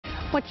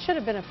What should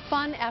have been a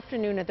fun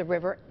afternoon at the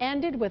river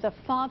ended with a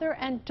father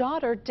and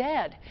daughter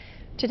dead.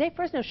 Today,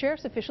 Fresno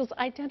Sheriff's officials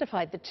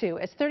identified the two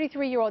as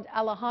 33-year-old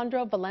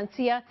Alejandro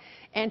Valencia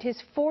and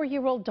his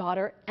 4-year-old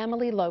daughter,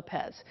 Emily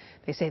Lopez.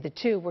 They say the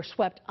two were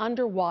swept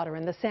underwater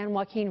in the San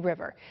Joaquin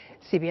River.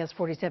 CBS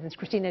 47's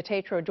Christina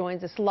Tatro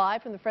joins us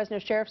live from the Fresno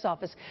Sheriff's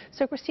Office.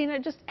 So, Christina,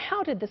 just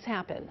how did this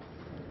happen?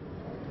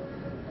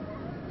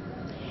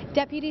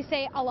 Deputies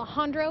say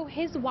Alejandro,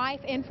 his wife,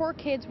 and 4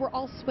 kids were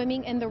all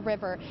swimming in the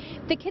river.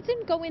 The kids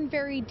didn't go in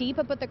very deep,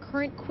 but the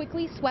current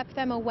quickly swept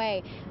them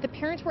away. The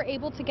parents were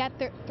able to get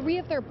 3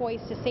 of their boys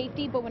to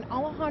safety, but when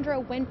Alejandro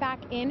went back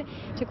in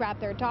to grab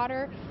their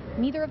daughter,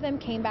 neither of them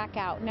came back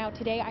out. Now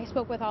today I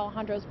spoke with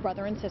Alejandro's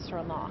brother and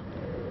sister-in-law.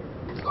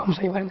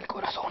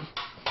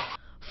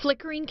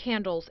 Flickering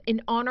candles in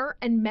honor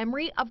and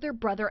memory of their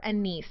brother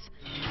and niece.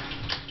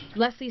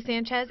 Leslie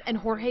Sanchez and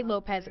Jorge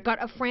Lopez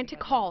got a frantic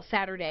call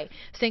Saturday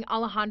saying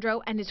Alejandro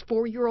and his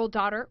 4-year-old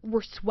daughter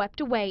were swept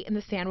away in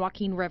the San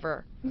Joaquin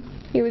River.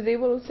 He was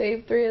able to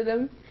save 3 of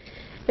them,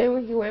 and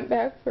when he went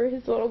back for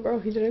his little girl,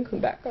 he didn't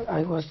come back up.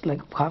 I was like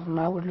half an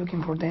hour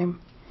looking for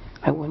them.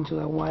 I went to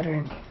the water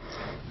and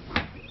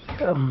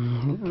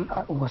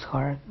it was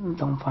hard.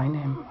 Don't find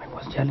him. I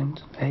was yelling,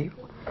 hey,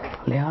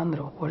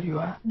 Alejandro, where you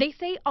at? They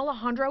say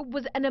Alejandro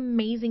was an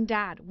amazing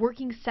dad,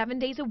 working 7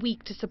 days a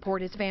week to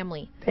support his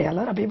family. Hey, a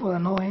lot of people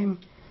that know him,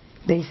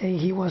 they say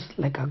he was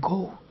like a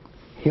goat.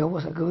 He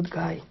was a good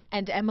guy.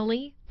 And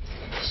Emily?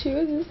 She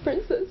was his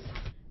princess.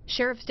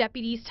 Sheriff's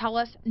deputies tell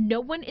us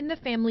no one in the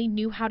family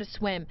knew how to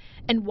swim,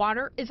 and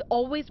water is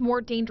always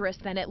more dangerous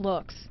than it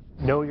looks.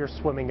 Know your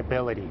swimming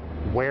ability.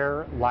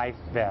 Wear life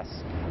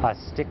vests.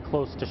 Stick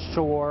close to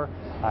shore.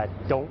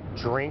 Don't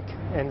drink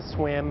and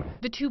swim.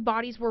 The 2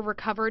 bodies were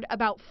recovered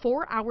about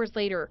 4 hours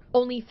later,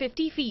 only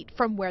 50 feet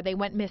from where they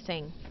went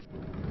missing.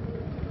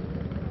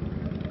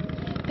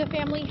 The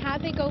family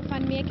has a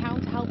GoFundMe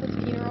account to help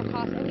with funeral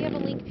costs, and we have a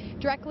link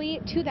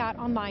directly to that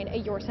online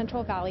at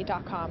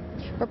yourcentralvalley.com.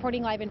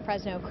 Reporting live in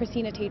Fresno,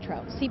 Christina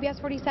Tatro, CBS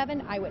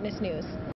 47 Eyewitness News.